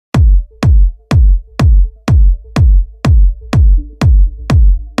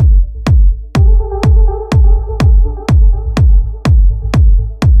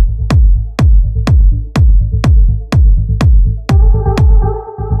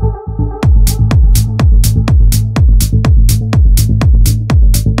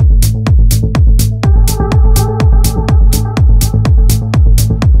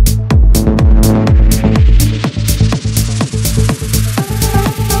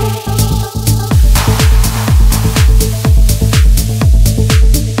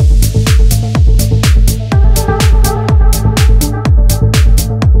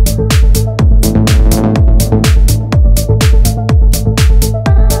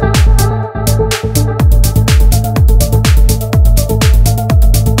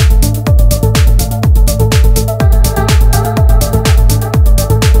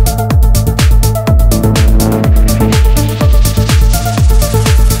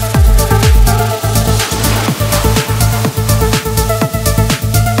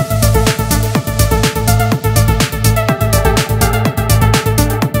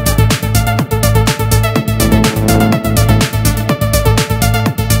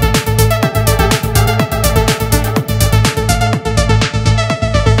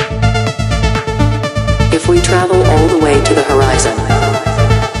to the horizon.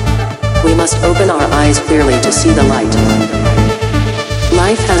 We must open our eyes clearly to see the light.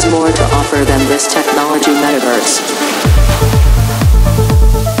 Life has more to offer than this technology metaverse.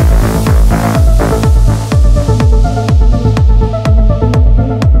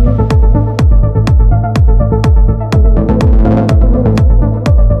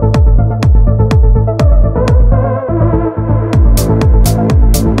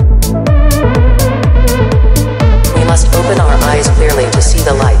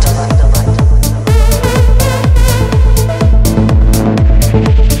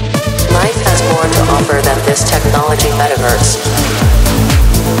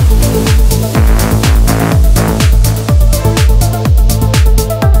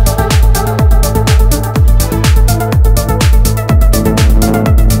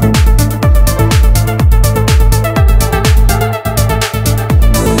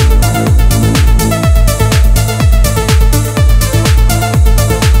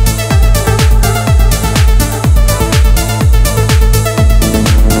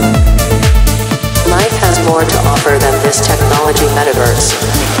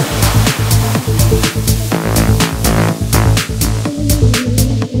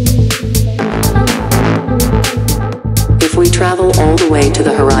 To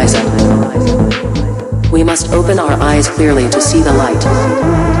the horizon. We must open our eyes clearly to see the light.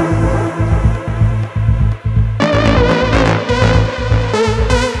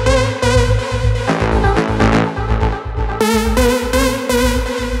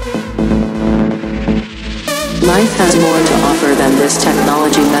 Life has more to offer than this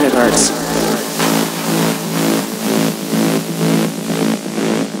technology metaverse.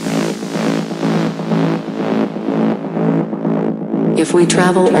 If we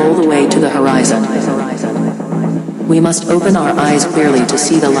travel all the way to the horizon, we must open our eyes clearly to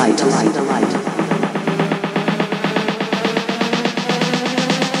see the light.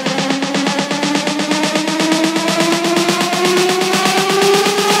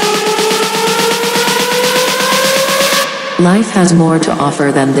 Life has more to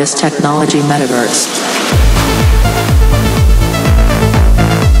offer than this technology metaverse.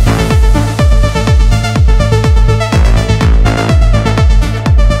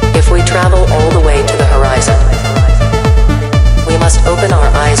 Travel all the way to the horizon. We must open our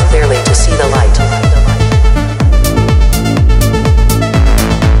eyes clearly to see the light.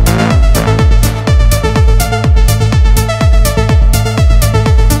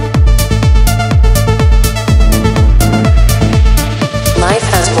 Life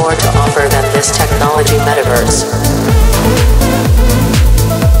has more to offer than this technology metaverse.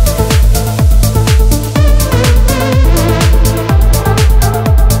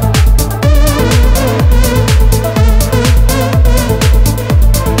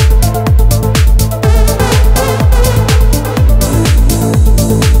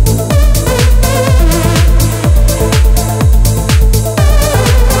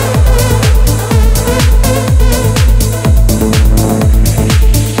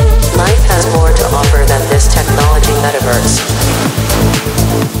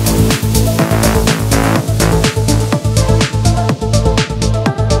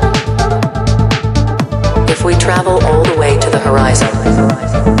 If we travel all the way to the horizon,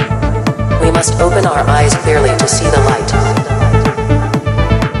 we must open our eyes clearly to see the light.